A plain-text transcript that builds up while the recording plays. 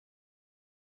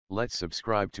Let's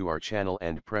subscribe to our channel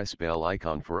and press bell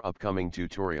icon for upcoming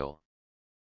tutorial.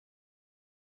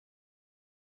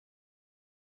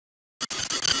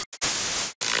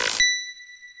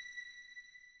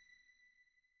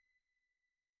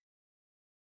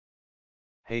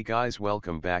 Hey guys,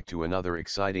 welcome back to another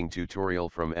exciting tutorial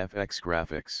from FX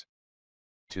Graphix.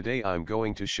 Today I'm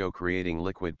going to show creating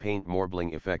liquid paint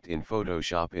marbling effect in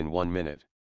Photoshop in 1 minute.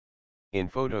 In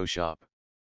Photoshop,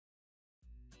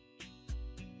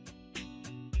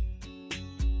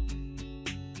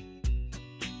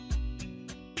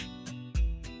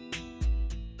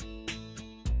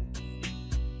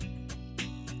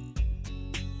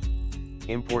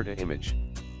 import an image.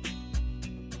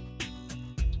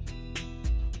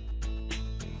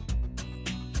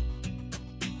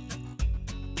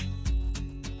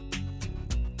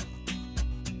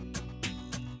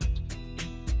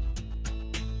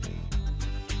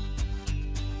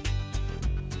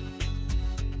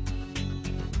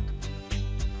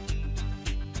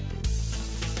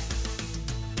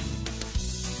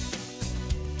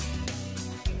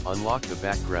 Unlock the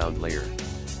background layer.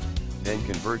 Then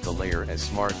convert the layer as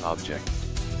Smart Object.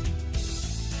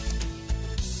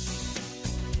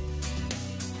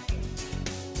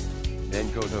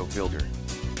 Then go to Filter,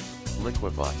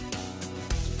 Liquify.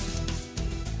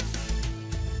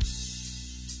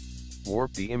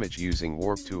 Warp the image using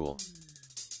Warp tool.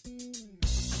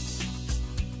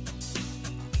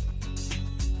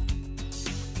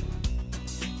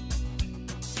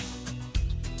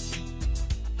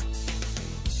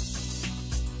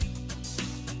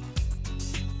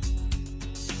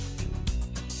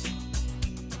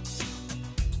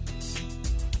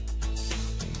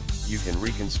 You can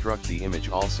reconstruct the image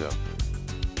also.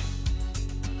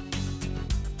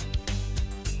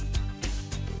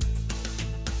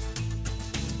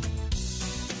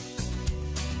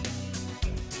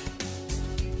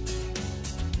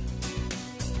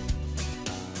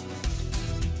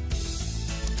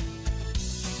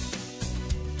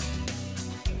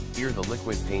 Here the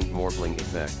liquid paint marbling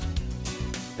effect.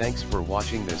 Thanks for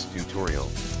watching this tutorial.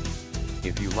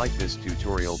 If you like this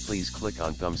tutorial, please click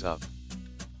on thumbs up.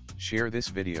 Share this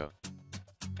video,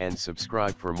 and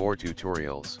subscribe for more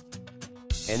tutorials.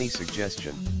 Any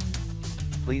suggestion?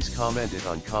 Please comment it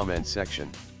on comment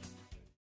section.